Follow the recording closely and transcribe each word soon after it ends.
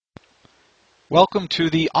Welcome to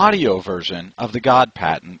the audio version of the God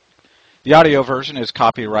Patent. The audio version is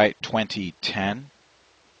copyright 2010.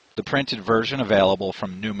 The printed version, available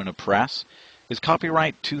from Numina Press, is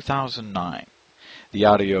copyright 2009. The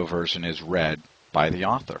audio version is read by the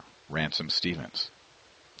author, Ransom Stevens.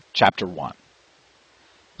 Chapter 1.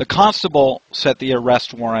 The constable set the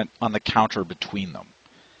arrest warrant on the counter between them.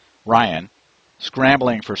 Ryan,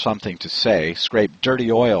 scrambling for something to say, scraped dirty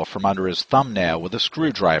oil from under his thumbnail with a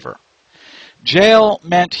screwdriver. Jail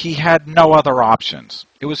meant he had no other options.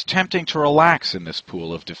 It was tempting to relax in this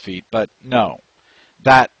pool of defeat, but no.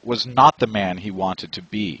 That was not the man he wanted to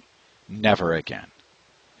be. Never again.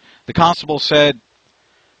 The constable said,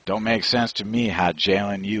 "Don't make sense to me how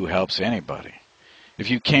jailing you helps anybody.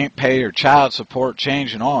 If you can't pay your child support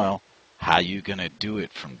changing oil, how you gonna do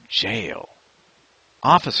it from jail?"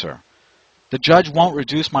 "Officer, the judge won't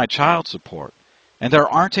reduce my child support. And there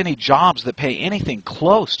aren't any jobs that pay anything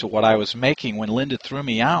close to what I was making when Linda threw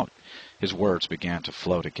me out." His words began to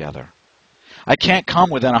flow together. "I can't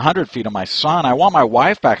come within 100 feet of my son. I want my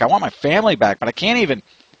wife back. I want my family back, but I can't even..."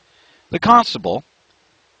 The constable,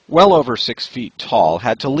 well over 6 feet tall,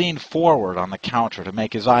 had to lean forward on the counter to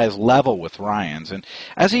make his eyes level with Ryan's, and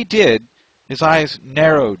as he did, his eyes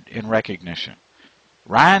narrowed in recognition.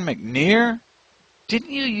 "Ryan McNear?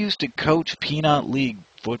 Didn't you used to coach Peanut League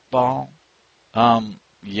football?"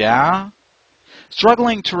 Yeah?"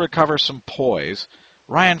 Struggling to recover some poise,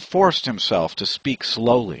 Ryan forced himself to speak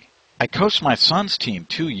slowly. "I coached my son's team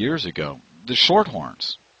 2 years ago, the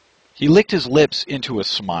Shorthorns." He licked his lips into a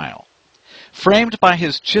smile. Framed by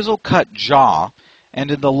his chisel-cut jaw,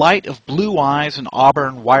 and in the light of blue eyes and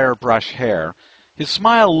auburn wire-brush hair, his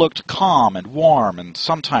smile looked calm and warm, and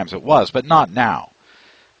sometimes it was, but not now.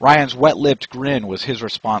 Ryan's wet-lipped grin was his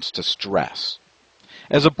response to stress.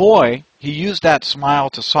 As a boy, he used that smile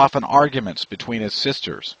to soften arguments between his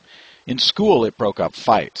sisters. In school, it broke up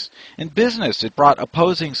fights. In business, it brought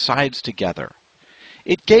opposing sides together.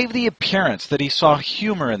 It gave the appearance that he saw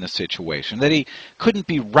humor in the situation, that he couldn't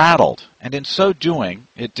be rattled, and in so doing,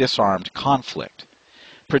 it disarmed conflict.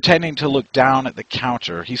 Pretending to look down at the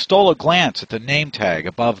counter, he stole a glance at the name tag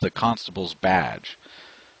above the constable's badge.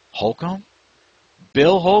 Holcomb?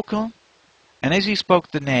 Bill Holcomb? And as he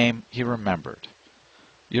spoke the name, he remembered.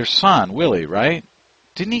 "Your son, Willie, right?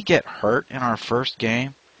 Didn't he get hurt in our first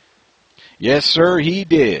game?" "Yes, sir, he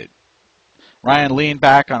did." Ryan leaned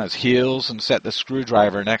back on his heels and set the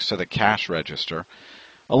screwdriver next to the cash register.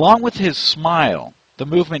 Along with his smile, the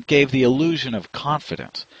movement gave the illusion of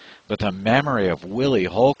confidence, but the memory of Willie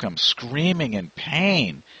Holcomb screaming in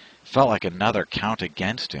pain felt like another count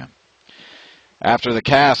against him. "After the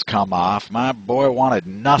cast come off, my boy wanted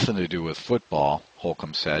nothing to do with football,"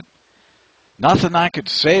 Holcomb said. "Nothing I could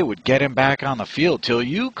say would get him back on the field till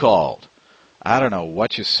you called. I don't know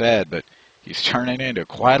what you said, but he's turning into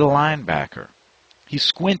quite a linebacker." He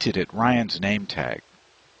squinted at Ryan's name tag.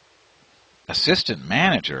 "Assistant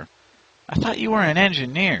manager? I thought you were an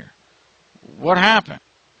engineer. What happened?"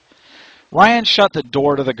 Ryan shut the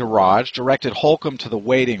door to the garage, directed Holcomb to the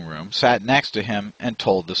waiting room, sat next to him, and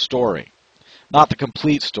told the story. Not the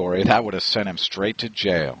complete story. That would have sent him straight to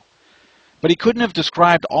jail. But he couldn't have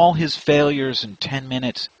described all his failures in 10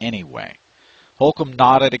 minutes anyway. Holcomb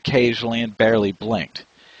nodded occasionally and barely blinked.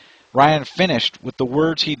 Ryan finished with the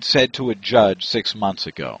words he'd said to a judge 6 months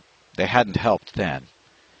ago. They hadn't helped then.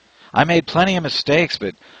 "I made plenty of mistakes,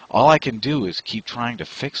 but all I can do is keep trying to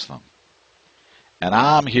fix them." "And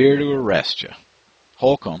I'm here to arrest you."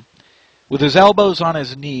 Holcomb, with his elbows on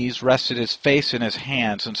his knees, rested his face in his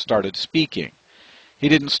hands and started speaking. He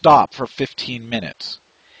didn't stop for 15 minutes.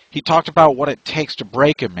 He talked about what it takes to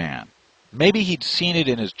break a man. Maybe he'd seen it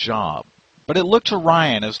in his job, but it looked to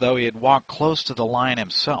Ryan as though he had walked close to the line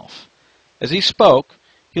himself. As he spoke,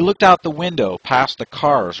 he looked out the window past the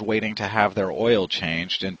cars waiting to have their oil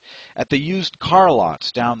changed and at the used car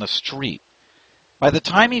lots down the street. By the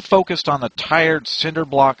time he focused on the tired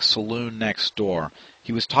cinder-block saloon next door,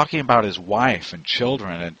 he was talking about his wife and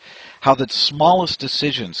children and how the smallest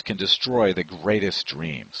decisions can destroy the greatest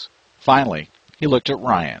dreams. Finally, he looked at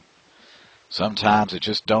Ryan. "Sometimes it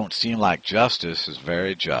just don't seem like justice is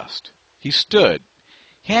very just." He stood,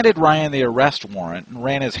 handed Ryan the arrest warrant, and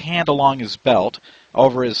ran his hand along his belt,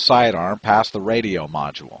 over his sidearm, past the radio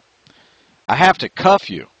module. "I have to cuff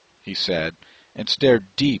you," he said, and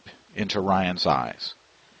stared deep into Ryan's eyes.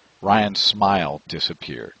 Ryan's smile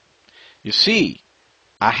disappeared. "You see,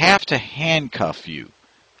 I have to handcuff you,"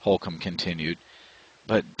 Holcomb continued,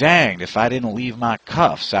 "but danged if I didn't leave my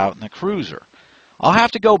cuffs out in the cruiser. I'll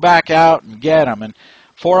have to go back out and get 'em, and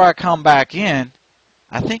before I come back in,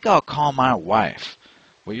 I think I'll call my wife.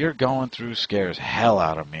 What you're going through scares hell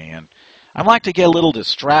out of me, and I'm like to get a little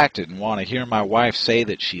distracted and want to hear my wife say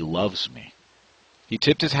that she loves me." He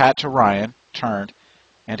tipped his hat to Ryan, turned,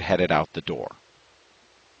 and headed out the door.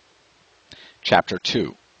 Chapter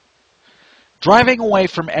 2. Driving away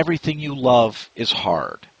from everything you love is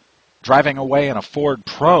hard. Driving away in a Ford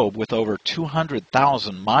Probe with over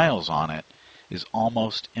 200,000 miles on it is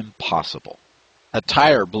almost impossible. A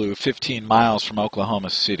tire blew 15 miles from Oklahoma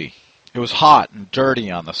City. It was hot and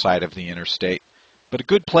dirty on the side of the interstate, but a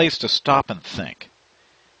good place to stop and think.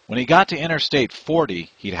 When he got to Interstate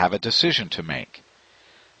 40, he'd have a decision to make.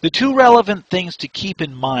 The two relevant things to keep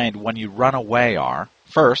in mind when you run away are,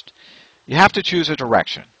 first, you have to choose a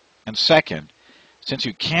direction, and second, since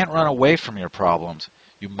you can't run away from your problems,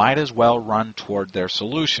 you might as well run toward their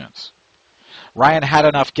solutions. Ryan had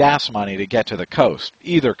enough gas money to get to the coast,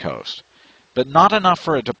 either coast, but not enough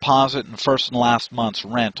for a deposit and first and last month's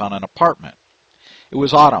rent on an apartment. It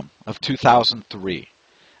was autumn of 2003,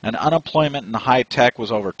 and unemployment in high tech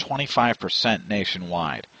was over 25%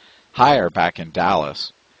 nationwide, higher back in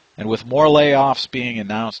Dallas, and with more layoffs being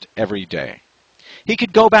announced every day. He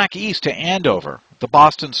could go back east to Andover, the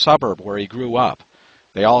Boston suburb where he grew up.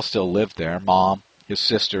 They all still lived there, Mom, his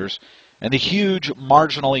sisters, and the huge,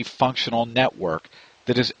 marginally functional network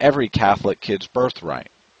that is every Catholic kid's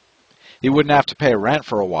birthright. He wouldn't have to pay rent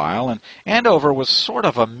for a while, and Andover was sort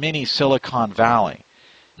of a mini Silicon Valley.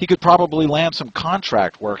 He could probably land some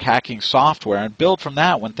contract work hacking software and build from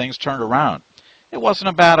that when things turned around. It wasn't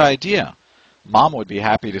a bad idea. Mom would be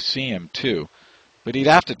happy to see him, too, but he'd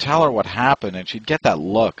have to tell her what happened, and she'd get that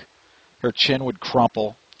look. Her chin would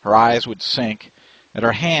crumple, her eyes would sink, and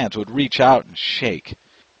her hands would reach out and shake.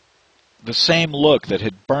 The same look that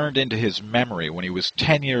had burned into his memory when he was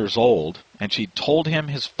 10 years old, and she'd told him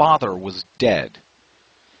his father was dead.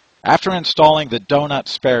 After installing the donut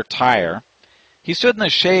spare tire, he stood in the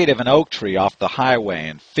shade of an oak tree off the highway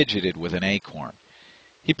and fidgeted with an acorn.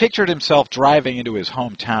 He pictured himself driving into his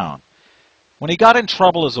hometown. When he got in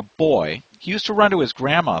trouble as a boy, he used to run to his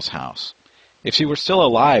grandma's house. If she were still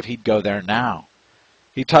alive, he'd go there now.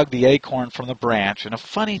 He tugged the acorn from the branch, and a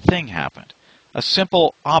funny thing happened. A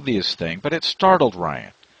simple, obvious thing, but it startled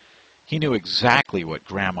Ryan. He knew exactly what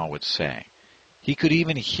Grandma would say. He could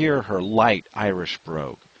even hear her light Irish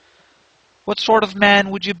brogue. "What sort of man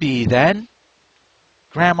would you be, then?"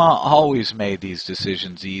 Grandma always made these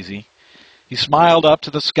decisions easy. He smiled up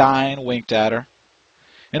to the sky and winked at her.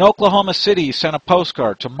 In Oklahoma City, he sent a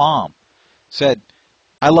postcard to Mom. Said,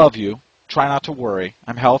 "I love you. Try not to worry.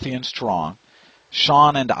 I'm healthy and strong.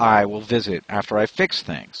 Sean and I will visit after I fix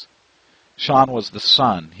things." Sean was the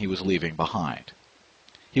son he was leaving behind.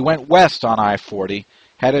 He went west on I-40,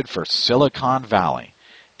 headed for Silicon Valley,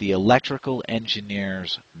 the electrical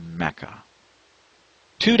engineer's mecca.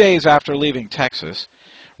 2 days after leaving Texas,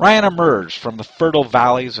 Ryan emerged from the fertile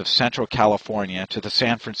valleys of Central California to the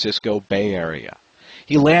San Francisco Bay Area.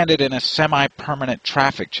 He landed in a semi-permanent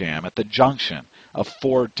traffic jam at the junction of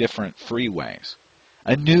 4 different freeways.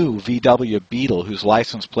 A new VW Beetle whose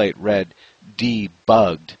license plate read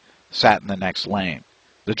D-Bugged sat in the next lane.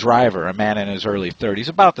 The driver, a man in his early 30s,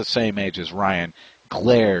 about the same age as Ryan,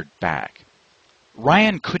 glared back.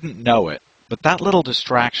 Ryan couldn't know it, but that little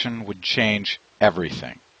distraction would change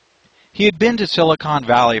everything. He had been to Silicon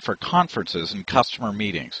Valley for conferences and customer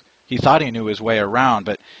meetings. He thought he knew his way around,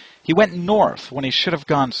 but he went north when he should have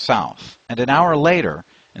gone south, and an hour later,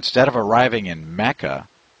 instead of arriving in Mecca,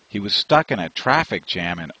 he was stuck in a traffic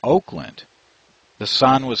jam in Oakland. The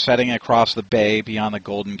sun was setting across the bay beyond the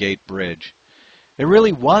Golden Gate Bridge. It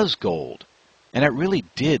really was gold, and it really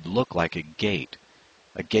did look like a gate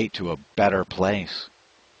to a better place.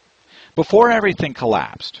 Before everything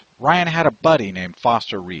collapsed, Ryan had a buddy named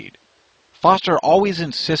Foster Reed. Foster always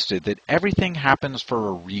insisted that everything happens for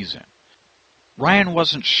a reason. Ryan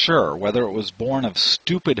wasn't sure whether it was born of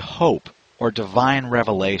stupid hope or divine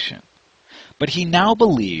revelation, but he now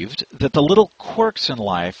believed that the little quirks in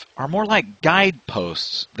life are more like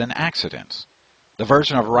guideposts than accidents. The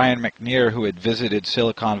version of Ryan McNear who had visited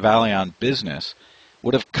Silicon Valley on business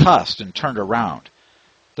would have cussed and turned around.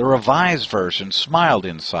 The revised version smiled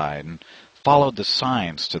inside and followed the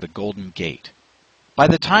signs to the Golden Gate. By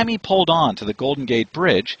the time he pulled on to the Golden Gate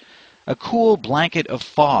Bridge, a cool blanket of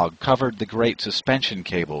fog covered the great suspension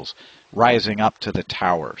cables rising up to the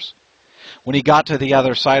towers. When he got to the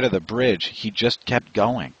other side of the bridge, he just kept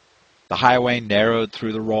going. The highway narrowed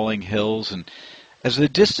through the rolling hills, and as the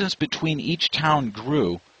distance between each town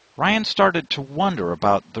grew, Ryan started to wonder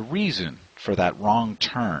about the reason for that wrong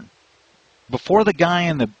turn. Before the guy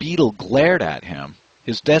in the Beetle glared at him,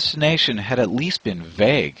 his destination had at least been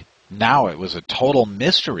vague. Now it was a total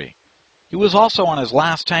mystery. He was also on his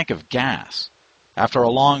last tank of gas. After a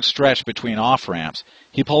long stretch between off-ramps,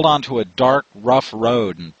 he pulled onto a dark, rough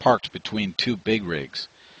road and parked between two big rigs.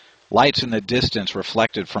 Lights in the distance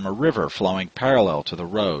reflected from a river flowing parallel to the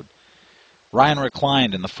road. Ryan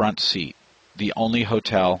reclined in the front seat, the only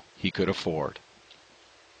hotel he could afford.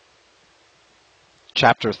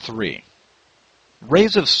 Chapter 3.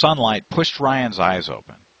 Rays of sunlight pushed Ryan's eyes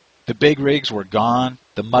open. The big rigs were gone,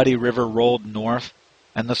 the muddy river rolled north,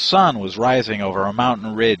 and the sun was rising over a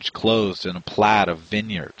mountain ridge clothed in a plaid of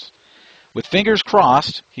vineyards. With fingers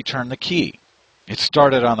crossed, he turned the key. It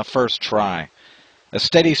started on the first try. A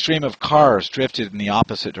steady stream of cars drifted in the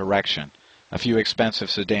opposite direction. A few expensive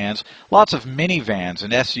sedans, lots of minivans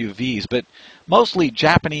and SUVs, but mostly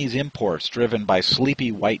Japanese imports driven by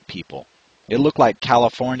sleepy white people. It looked like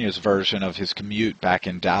California's version of his commute back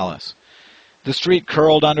in Dallas. The street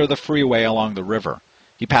curled under the freeway along the river.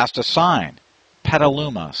 He passed a sign,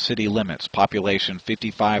 Petaluma, city limits, population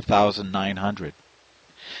 55,900.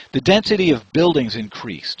 The density of buildings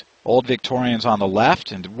increased, old Victorians on the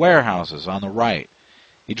left and warehouses on the right.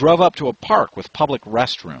 He drove up to a park with public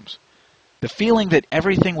restrooms. The feeling that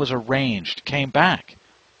everything was arranged came back.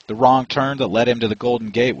 The wrong turn that led him to the Golden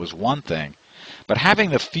Gate was one thing, but having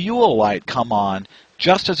the fuel light come on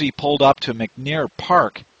just as he pulled up to McNear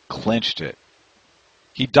Park clinched it.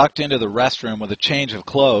 He ducked into the restroom with a change of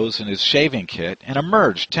clothes and his shaving kit and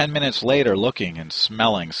emerged 10 minutes later looking and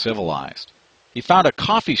smelling civilized. He found a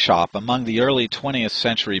coffee shop among the early 20th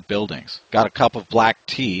century buildings, got a cup of black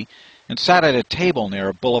tea, and sat at a table near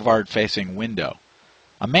a boulevard-facing window.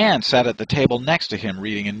 A man sat at the table next to him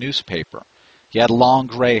reading a newspaper. He had long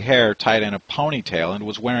gray hair tied in a ponytail and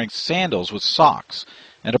was wearing sandals with socks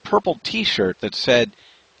and a purple T-shirt that said,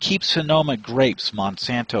 "Keep Sonoma grapes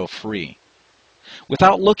Monsanto free."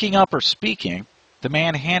 Without looking up or speaking, the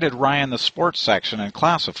man handed Ryan the sports section and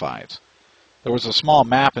classifieds. There was a small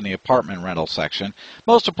map in the apartment rental section.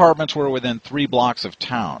 Most apartments were within 3 blocks of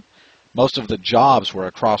town. Most of the jobs were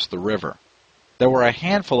across the river. There were a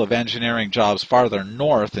handful of engineering jobs farther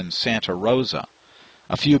north in Santa Rosa,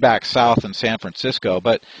 a few back south in San Francisco,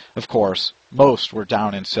 but, of course, most were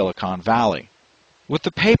down in Silicon Valley. With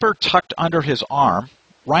the paper tucked under his arm,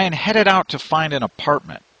 Ryan headed out to find an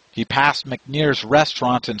apartment. He passed McNear's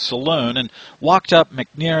restaurant and saloon and walked up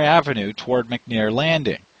McNear Avenue toward McNear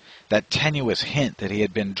Landing. That tenuous hint that he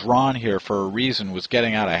had been drawn here for a reason was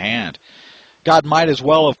getting out of hand. God might as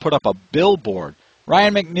well have put up a billboard.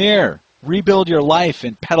 Ryan McNear, rebuild your life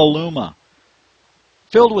in Petaluma.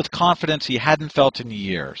 Filled with confidence he hadn't felt in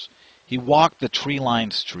years, he walked the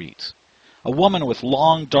tree-lined streets. A woman with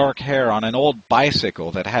long dark hair on an old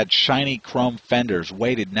bicycle that had shiny chrome fenders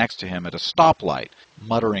waited next to him at a stoplight,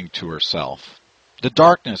 muttering to herself. The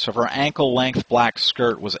darkness of her ankle-length black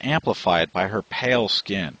skirt was amplified by her pale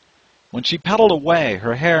skin. When she pedaled away,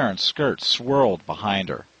 her hair and skirt swirled behind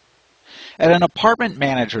her. At an apartment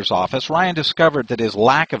manager's office, Ryan discovered that his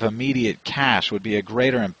lack of immediate cash would be a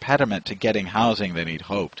greater impediment to getting housing than he'd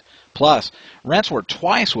hoped. Plus, rents were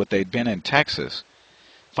twice what they'd been in Texas.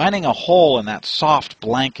 Finding a hole in that soft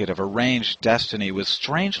blanket of arranged destiny was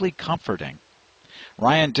strangely comforting.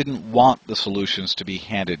 Ryan didn't want the solutions to be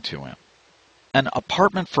handed to him. An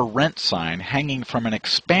apartment for rent sign hanging from an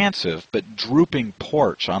expansive but drooping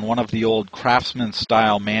porch on one of the old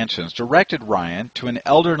craftsman-style mansions directed Ryan to an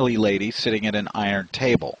elderly lady sitting at an iron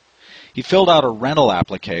table. He filled out a rental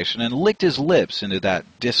application and licked his lips into that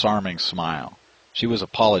disarming smile. She was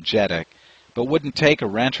apologetic, but wouldn't take a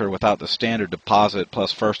renter without the standard deposit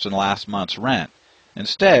plus first and last month's rent.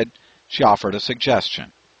 Instead, she offered a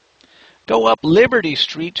suggestion. Go up Liberty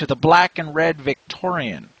Street to the black and red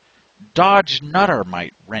Victorian. Dodge Nutter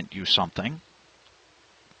might rent you something.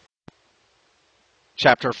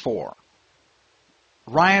 Chapter 4.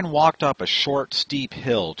 Ryan walked up a short, steep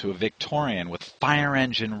hill to a Victorian with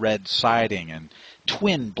fire-engine red siding and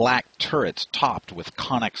twin black turrets topped with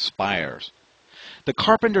conic spires. The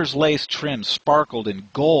carpenter's lace trim sparkled in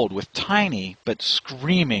gold with tiny but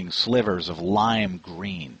screaming slivers of lime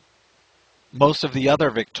green. Most of the other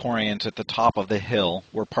Victorians at the top of the hill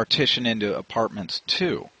were partitioned into apartments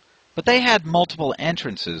too, but they had multiple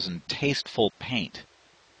entrances and tasteful paint.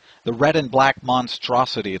 The red and black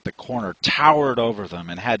monstrosity at the corner towered over them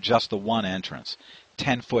and had just the one entrance,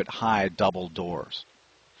 10-foot-high double doors.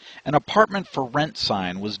 An apartment for rent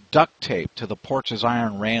sign was duct-taped to the porch's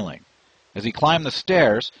iron railing. As he climbed the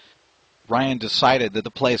stairs, Ryan decided that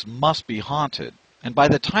the place must be haunted, and by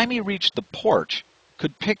the time he reached the porch,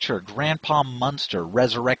 could picture Grandpa Munster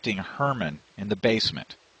resurrecting Herman in the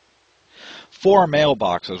basement. 4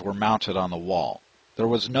 mailboxes were mounted on the wall. There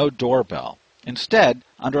was no doorbell. Instead,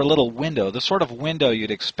 under a little window, the sort of window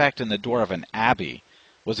you'd expect in the door of an abbey,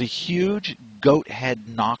 was a huge goat-head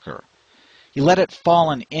knocker. He let it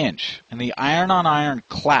fall an inch, and the iron-on-iron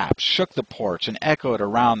clap shook the porch and echoed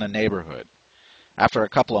around the neighborhood. After a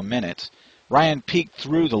couple of minutes, Ryan peeked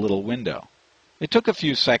through the little window. It took a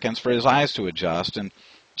few seconds for his eyes to adjust, and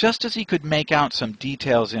just as he could make out some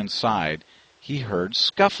details inside, he heard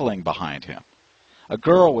scuffling behind him. A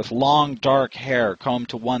girl with long, dark hair combed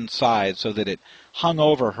to one side so that it hung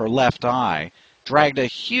over her left eye dragged a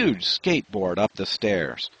huge skateboard up the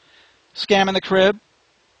stairs. "Scamming the crib?"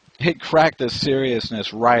 It cracked the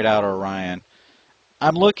seriousness right out of Ryan.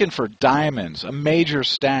 "I'm looking for diamonds, a major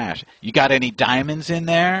stash. You got any diamonds in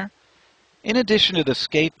there?" In addition to the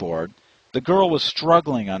skateboard, the girl was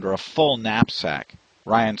struggling under a full knapsack.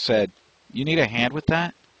 Ryan said, "You need a hand with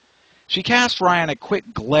that?" She cast Ryan a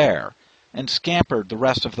quick glare and scampered the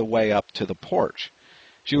rest of the way up to the porch.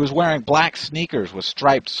 She was wearing black sneakers with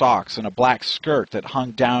striped socks and a black skirt that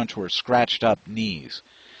hung down to her scratched-up knees.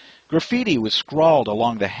 Graffiti was scrawled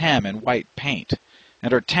along the hem in white paint,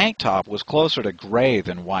 and her tank top was closer to gray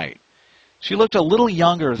than white. She looked a little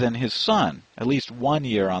younger than his son, at least 1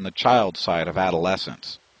 year on the child side of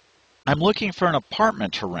adolescence. "I'm looking for an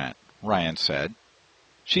apartment to rent," Ryan said.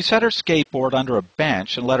 She set her skateboard under a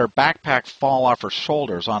bench and let her backpack fall off her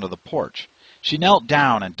shoulders onto the porch. She knelt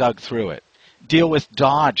down and dug through it. "Deal with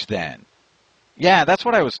Dodge, then." "Yeah, that's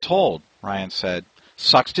what I was told," Ryan said.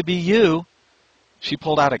 "Sucks to be you." She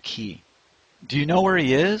pulled out a key. "Do you know where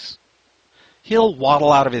he is?" "He'll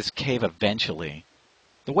waddle out of his cave eventually."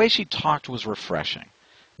 The way she talked was refreshing.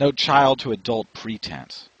 No child-to-adult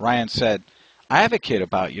pretense. Ryan said, "I have a kid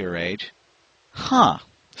about your age." "Huh.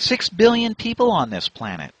 6 billion people on this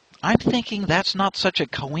planet. I'm thinking that's not such a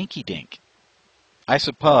coinky-dink." "I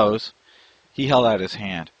suppose." He held out his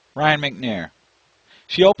hand. "Ryan McNair."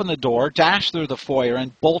 She opened the door, dashed through the foyer,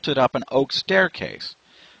 and bolted up an oak staircase.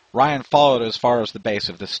 Ryan followed as far as the base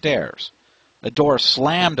of the stairs. A door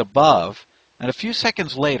slammed above, and a few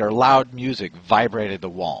seconds later, loud music vibrated the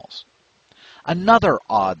walls. Another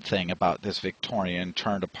odd thing about this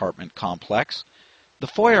Victorian-turned apartment complex: the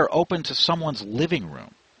foyer opened to someone's living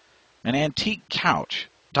room. An antique couch,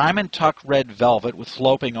 diamond-tuck red velvet with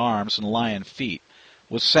sloping arms and lion feet,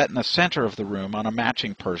 was set in the center of the room on a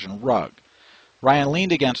matching Persian rug. Ryan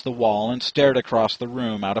leaned against the wall and stared across the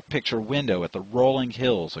room out a picture window at the rolling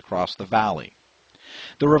hills across the valley.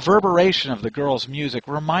 The reverberation of the girl's music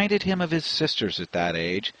reminded him of his sisters at that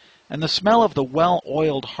age, and the smell of the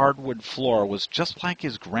well-oiled hardwood floor was just like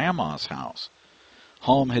his grandma's house.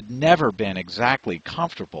 Home had never been exactly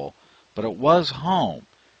comfortable, but it was home,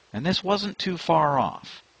 and this wasn't too far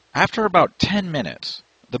off. After about 10 minutes,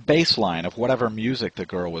 the bass line of whatever music the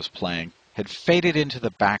girl was playing had faded into the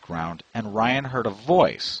background, and Ryan heard a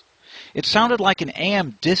voice. It sounded like an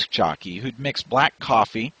AM disc jockey who'd mixed black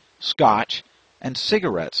coffee, scotch, and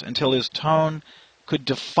cigarettes until his tone could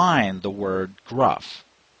define the word gruff.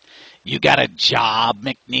 "You got a job,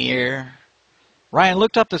 McNair?" Ryan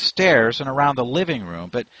looked up the stairs and around the living room,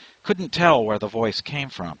 but couldn't tell where the voice came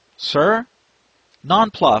from. "Sir?"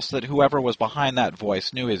 Nonplussed that whoever was behind that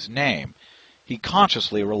voice knew his name, he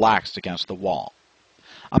consciously relaxed against the wall.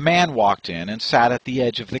 A man walked in and sat at the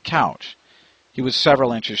edge of the couch. He was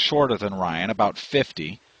several inches shorter than Ryan, about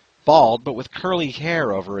 50, bald but with curly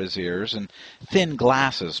hair over his ears and thin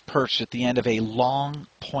glasses perched at the end of a long,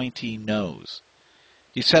 pointy nose.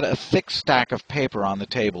 He set a thick stack of paper on the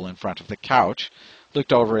table in front of the couch,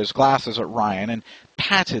 looked over his glasses at Ryan, and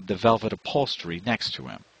patted the velvet upholstery next to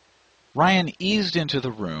him. Ryan eased into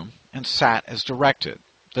the room and sat as directed.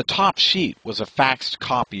 The top sheet was a faxed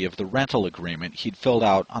copy of the rental agreement he'd filled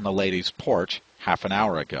out on the lady's porch half an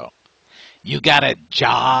hour ago. "You got a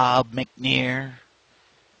job, McNair?"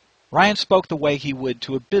 Ryan spoke the way he would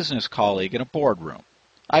to a business colleague in a boardroom.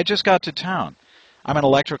 "I just got to town. I'm an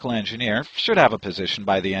electrical engineer. Should have a position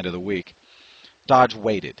by the end of the week." Dodge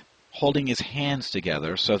waited, holding his hands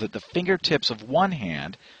together so that the fingertips of one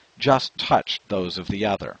hand just touched those of the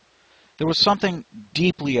other. There was something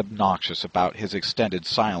deeply obnoxious about his extended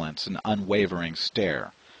silence and unwavering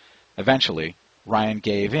stare. Eventually, Ryan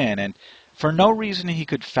gave in and, for no reason he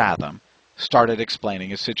could fathom, started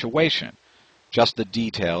explaining his situation. Just the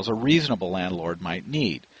details a reasonable landlord might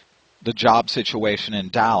need. The job situation in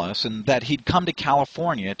Dallas, and that he'd come to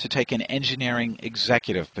California to take an engineering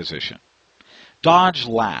executive position. Dodge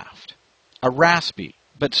laughed, a raspy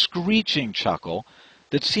but screeching chuckle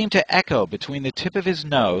that seemed to echo between the tip of his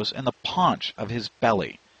nose and the paunch of his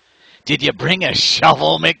belly. "Did you bring a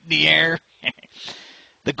shovel, McNair?"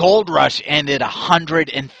 "The gold rush ended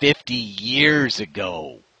 150 years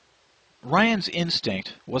ago." Ryan's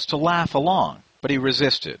instinct was to laugh along, but he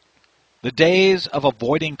resisted. The days of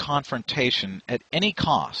avoiding confrontation at any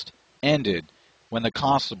cost ended when the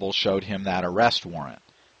constable showed him that arrest warrant.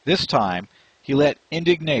 This time, he let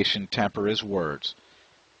indignation temper his words.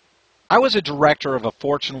 I was a director of a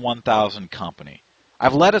Fortune 1000 company.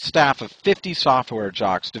 I've led a staff of 50 software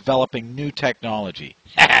jocks developing new technology.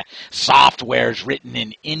 Software's written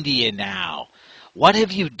in India now. What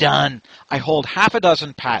have you done? I hold half a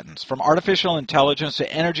dozen patents, from artificial intelligence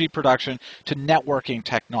to energy production to networking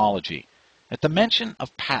technology. At the mention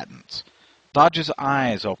of patents, Dodge's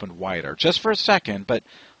eyes opened wider, just for a second, but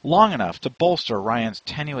long enough to bolster Ryan's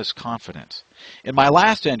tenuous confidence. In my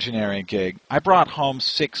last engineering gig, I brought home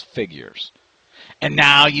 6 figures. And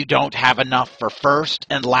now you don't have enough for first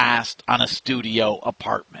and last on a studio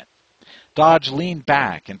apartment. Dodge leaned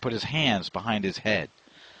back and put his hands behind his head.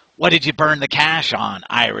 What did you burn the cash on,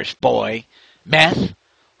 Irish boy? Meth?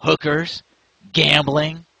 Hookers?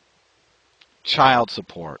 Gambling? Child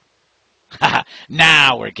support.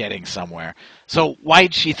 Now we're getting somewhere. So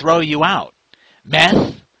why'd she throw you out?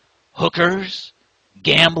 Meth? Hookers?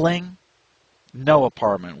 Gambling? No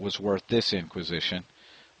apartment was worth this inquisition.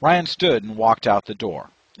 Ryan stood and walked out the door.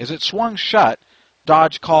 As it swung shut,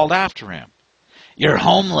 Dodge called after him. You're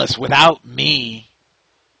homeless without me.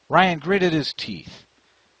 Ryan gritted his teeth.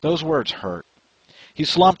 Those words hurt. He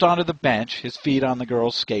slumped onto the bench, his feet on the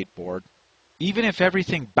girl's skateboard. Even if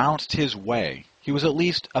everything bounced his way, he was at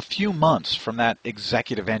least a few months from that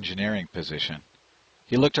executive engineering position.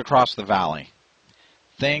 He looked across the valley.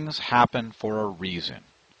 Things happen for a reason.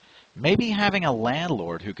 Maybe having a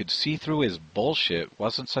landlord who could see through his bullshit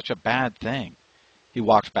wasn't such a bad thing. He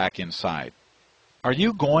walked back inside. Are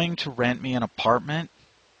you going to rent me an apartment?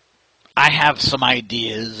 I have some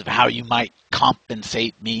ideas of how you might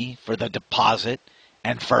compensate me for the deposit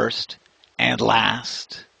and first and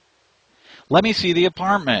last. Let me see the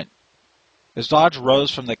apartment. As Dodge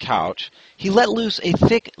rose from the couch, he let loose a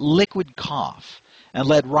thick, liquid cough and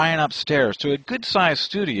led Ryan upstairs to a good-sized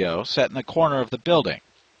studio set in the corner of the building.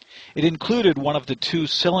 It included one of the 2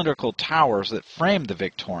 cylindrical towers that framed the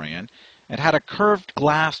Victorian and had a curved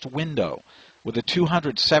glassed window with a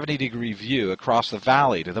 270-degree view across the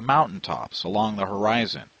valley to the mountaintops along the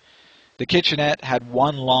horizon. The kitchenette had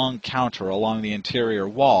one long counter along the interior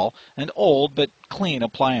wall and old but clean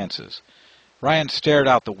appliances. Ryan stared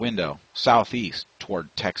out the window, southeast,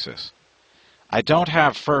 toward Texas. I don't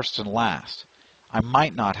have first and last. I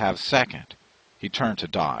might not have second. He turned to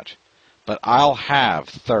Dodge. But I'll have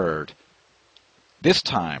third. This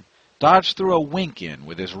time, Dodge threw a wink in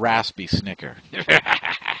with his raspy snicker.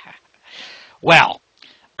 Well,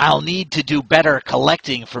 I'll need to do better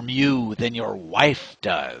collecting from you than your wife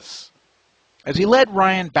does. As he led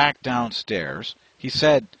Ryan back downstairs, he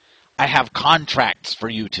said, I have contracts for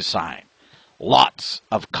you to sign. Lots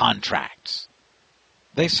of contracts.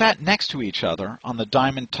 They sat next to each other on the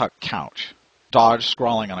diamond-tuck couch, Dodge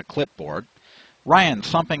scrawling on a clipboard, Ryan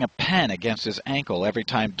thumping a pen against his ankle every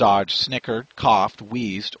time Dodge snickered, coughed,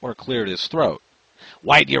 wheezed, or cleared his throat.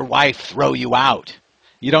 Why'd your wife throw you out?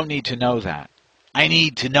 You don't need to know that. I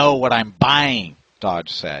need to know what I'm buying,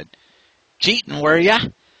 Dodge said. Cheating, were ya?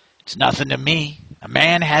 It's nothing to me. A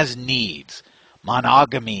man has needs.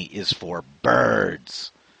 Monogamy is for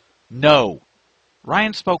birds. No.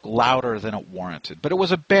 Ryan spoke louder than it warranted, but it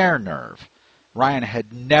was a bare nerve. Ryan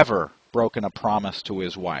had never broken a promise to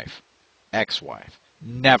his wife. Ex-wife.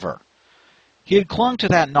 Never. He had clung to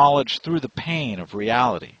that knowledge through the pain of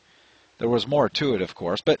reality. There was more to it, of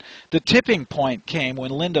course, but the tipping point came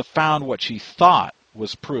when Linda found what she thought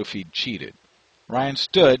was proof he'd cheated. Ryan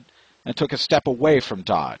stood and took a step away from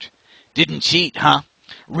Dodge. Didn't cheat, huh?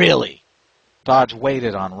 Really? Dodge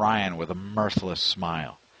waited on Ryan with a mirthless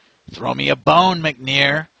smile. Throw me a bone,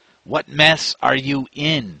 McNear. What mess are you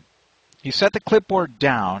in? He set the clipboard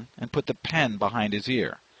down and put the pen behind his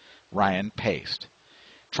ear. Ryan paced,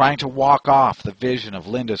 trying to walk off the vision of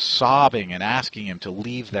Linda sobbing and asking him to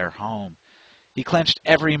leave their home. He clenched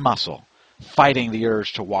every muscle, fighting the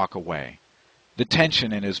urge to walk away. The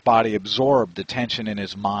tension in his body absorbed the tension in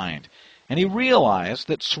his mind, and he realized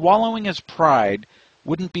that swallowing his pride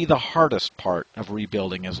wouldn't be the hardest part of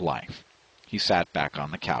rebuilding his life. He sat back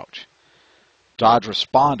on the couch. Dodge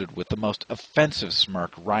responded with the most offensive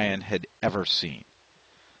smirk Ryan had ever seen.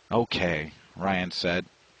 Okay, Ryan said.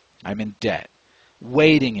 I'm in debt.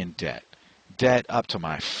 Wading in debt. Debt up to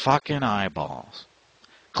my fucking eyeballs.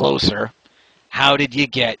 Closer. How did you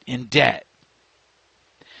get in debt?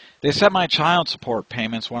 They set my child support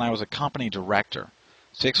payments when I was a company director.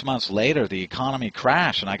 6 months later, the economy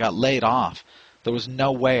crashed and I got laid off. There was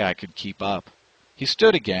no way I could keep up. He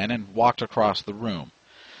stood again and walked across the room.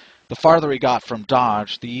 The farther he got from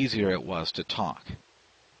Dodge, the easier it was to talk.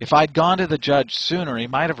 If I'd gone to the judge sooner, he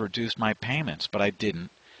might have reduced my payments, but I didn't.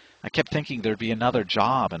 I kept thinking there'd be another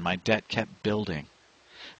job, and my debt kept building.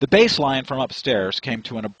 The bass line from upstairs came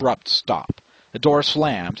to an abrupt stop. The door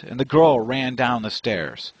slammed, and the girl ran down the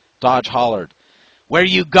stairs. Dodge hollered, "Where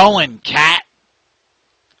you going, cat?"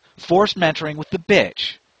 Forced mentoring with the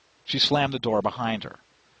bitch. She slammed the door behind her.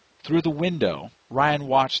 Through the window, Ryan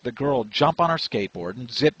watched the girl jump on her skateboard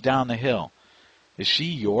and zip down the hill. "Is she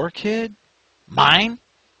your kid?" "Mine?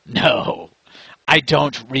 No, I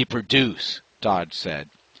don't reproduce," Dodge said.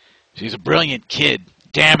 "She's a brilliant kid,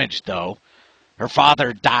 damaged, though. Her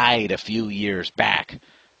father died a few years back.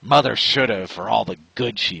 Mother should have for all the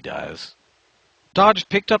good she does." Dodge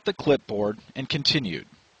picked up the clipboard and continued.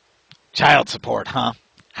 "Child support, huh?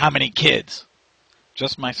 How many kids?"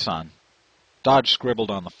 "Just my son." Dodge scribbled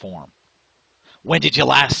on the form. "When did you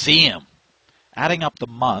last see him?" Adding up the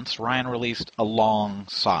months, Ryan released a long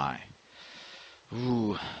sigh.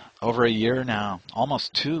 "Ooh, over a year now.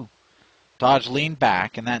 Almost 2. Dodge leaned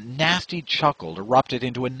back, and that nasty chuckle erupted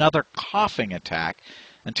into another coughing attack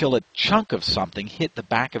until a chunk of something hit the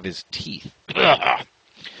back of his teeth.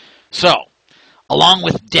 "So, along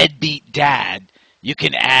with deadbeat dad, you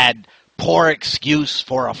can add poor excuse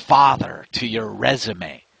for a father to your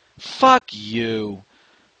resume." "Fuck you."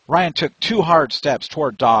 Ryan took 2 hard steps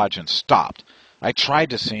toward Dodge and stopped. "I tried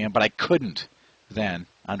to see him, but I couldn't." Then,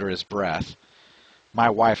 under his breath, "My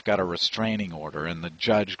wife got a restraining order, and the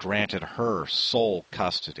judge granted her sole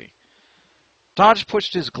custody." Dodge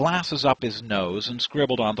pushed his glasses up his nose and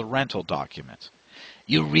scribbled on the rental documents.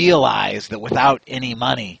 "You realize that without any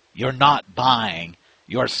money, you're not buying,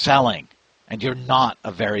 you're selling, and you're not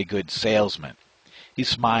a very good salesman." He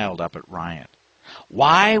smiled up at Ryan.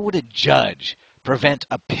 "Why would a judge prevent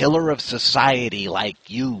a pillar of society like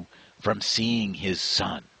you from seeing his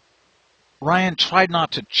son?" Ryan tried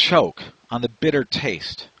not to choke on the bitter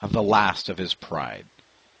taste of the last of his pride.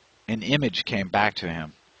 An image came back to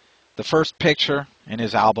him. The first picture in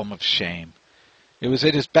his album of shame. It was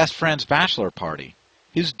at his best friend's bachelor party.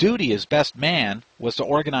 His duty as best man was to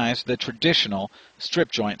organize the traditional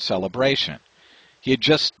strip joint celebration. He had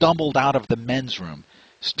just stumbled out of the men's room,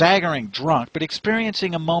 staggering drunk but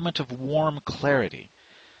experiencing a moment of warm clarity.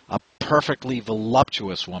 A perfectly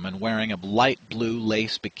voluptuous woman wearing a light blue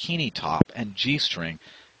lace bikini top and G-string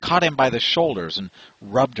caught him by the shoulders and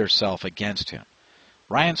rubbed herself against him.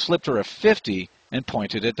 Ryan slipped her a 50 and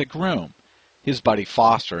pointed at the groom, his buddy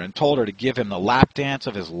Foster, and told her to give him the lap dance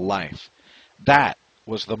of his life. That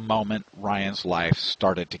was the moment Ryan's life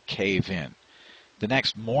started to cave in. The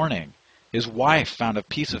next morning, his wife found a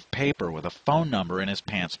piece of paper with a phone number in his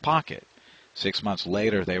pants pocket. 6 months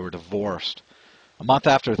later, they were divorced. A month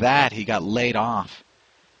after that, he got laid off.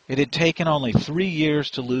 It had taken only 3 years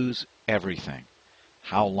to lose everything.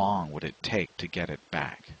 How long would it take to get it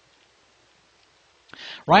back?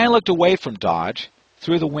 Ryan looked away from Dodge,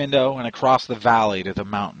 through the window and across the valley to the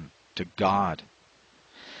mountain, to God.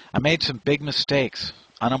 "I made some big mistakes.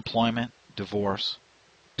 Unemployment, divorce.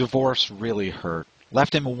 Divorce really hurt.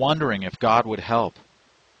 Left him wondering if God would help.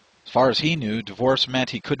 As far as he knew, divorce meant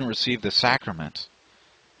he couldn't receive the sacraments.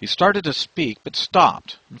 He started to speak, but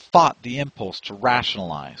stopped and fought the impulse to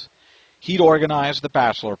rationalize. He'd organized the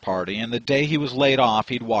bachelor party, and the day he was laid off,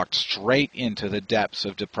 he'd walked straight into the depths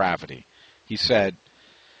of depravity. He said,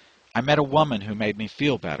 "I met a woman who made me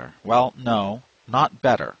feel better. Well, no, not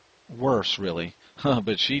better. Worse, really.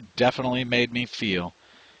 But she definitely made me feel."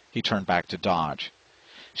 He turned back to Dodge.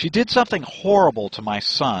 "She did something horrible to my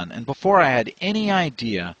son, and before I had any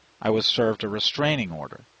idea, I was served a restraining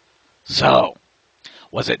order." "So,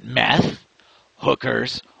 was it meth,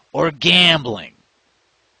 hookers, or gambling?"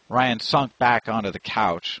 Ryan sunk back onto the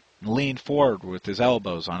couch and leaned forward with his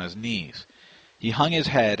elbows on his knees. He hung his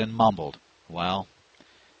head and mumbled, "Well,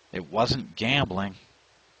 it wasn't gambling."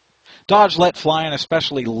 Dodge let fly an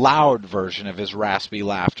especially loud version of his raspy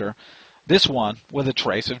laughter, this one with a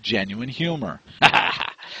trace of genuine humor.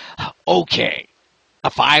 "Okay, a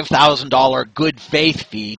 $5,000 good faith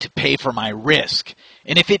fee to pay for my risk.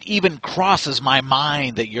 And if it even crosses my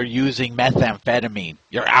mind that you're using methamphetamine,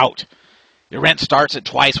 you're out. Your rent starts at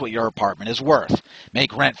twice what your apartment is worth.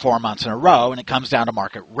 Make rent 4 months in a row, and it comes down to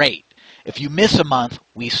market rate. If you miss a month,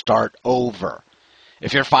 we start over.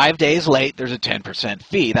 If you're 5 days late, there's a 10%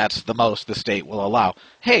 fee. That's the most the state will allow.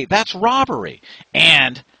 Hey, that's robbery.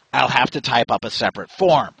 And I'll have to type up a separate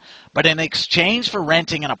form. But in exchange for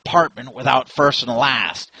renting an apartment without first and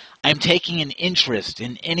last, I'm taking an interest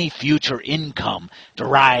in any future income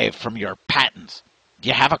derived from your patents. Do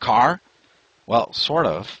you have a car?" "Well, sort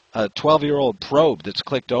of. A 12-year-old Probe that's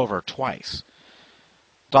clicked over twice."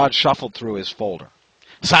 Dodge shuffled through his folder.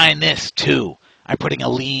 "Sign this, too. I'm putting a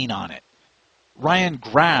lien on it. Ryan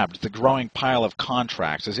grabbed the growing pile of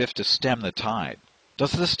contracts as if to stem the tide.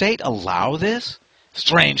 Does the state allow this?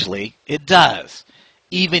 Strangely, it does.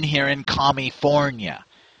 Even here in California.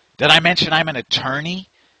 Did I mention I'm an attorney?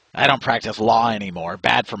 I don't practice law anymore.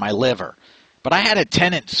 Bad for my liver. But I had a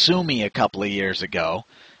tenant sue me a couple of years ago.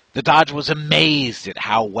 The Dodge was amazed at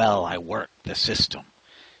how well I worked the system.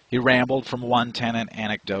 He rambled from one tenant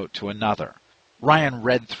anecdote to another. Ryan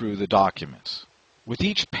read through the documents. With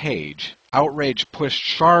each page, outrage pushed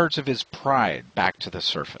shards of his pride back to the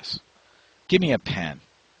surface. Give me a pen.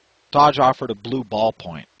 Dodge offered a blue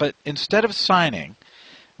ballpoint, but instead of signing,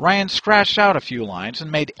 Ryan scratched out a few lines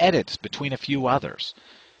and made edits between a few others.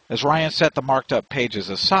 As Ryan set the marked-up pages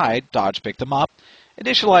aside, Dodge picked them up,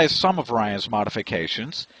 initialized some of Ryan's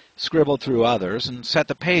modifications, scribbled through others, and set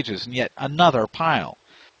the pages in yet another pile.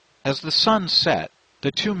 As the sun set,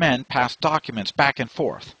 the two men passed documents back and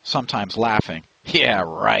forth, sometimes laughing, "Yeah,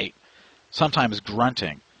 right," sometimes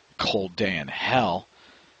grunting, "Cold day in hell."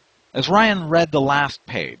 As Ryan read the last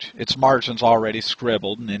page, its margins already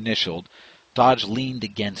scribbled and initialed, Dodge leaned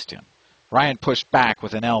against him. Ryan pushed back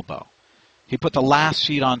with an elbow. He put the last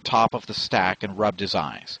sheet on top of the stack and rubbed his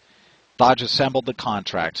eyes. Dodge assembled the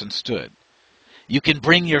contracts and stood. "You can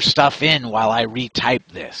bring your stuff in while I retype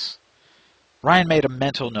this." Ryan made a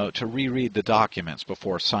mental note to reread the documents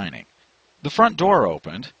before signing. The front door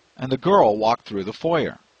opened, and the girl walked through the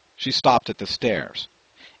foyer. She stopped at the stairs.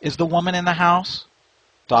 "Is the woman in the house?"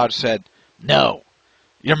 Dodge said, "No.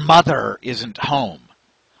 Your mother isn't home.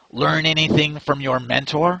 Learn anything from your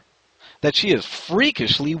mentor?" "That she is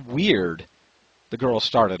freakishly weird." The girl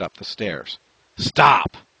started up the stairs.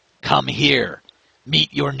 "Stop. Come here.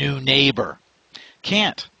 Meet your new neighbor."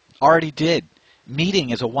 "Can't. Already did.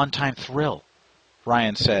 Meeting is a one-time thrill."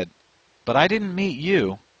 Ryan said, "But I didn't meet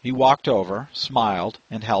you." He walked over, smiled,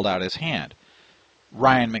 and held out his hand.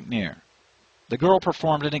 "Ryan McNear." The girl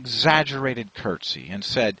performed an exaggerated curtsy and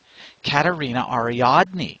said, "Katerina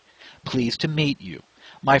Ariadne. Pleased to meet you.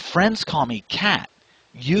 My friends call me Kat.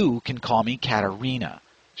 You can call me Katerina."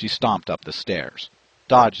 She stomped up the stairs.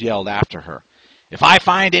 Dodge yelled after her, "If I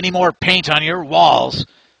find any more paint on your walls!"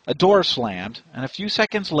 A door slammed, and a few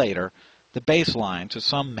seconds later, the bass line to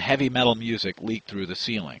some heavy metal music leaked through the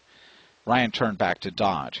ceiling. Ryan turned back to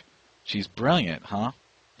Dodge. "She's brilliant, huh?"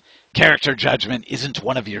 "Character judgment isn't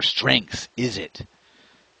one of your strengths, is it?"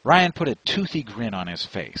 Ryan put a toothy grin on his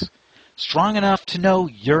face. "Strong enough to know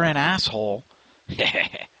you're an asshole."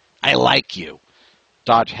 "I like you."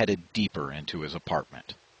 Dodge headed deeper into his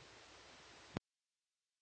apartment.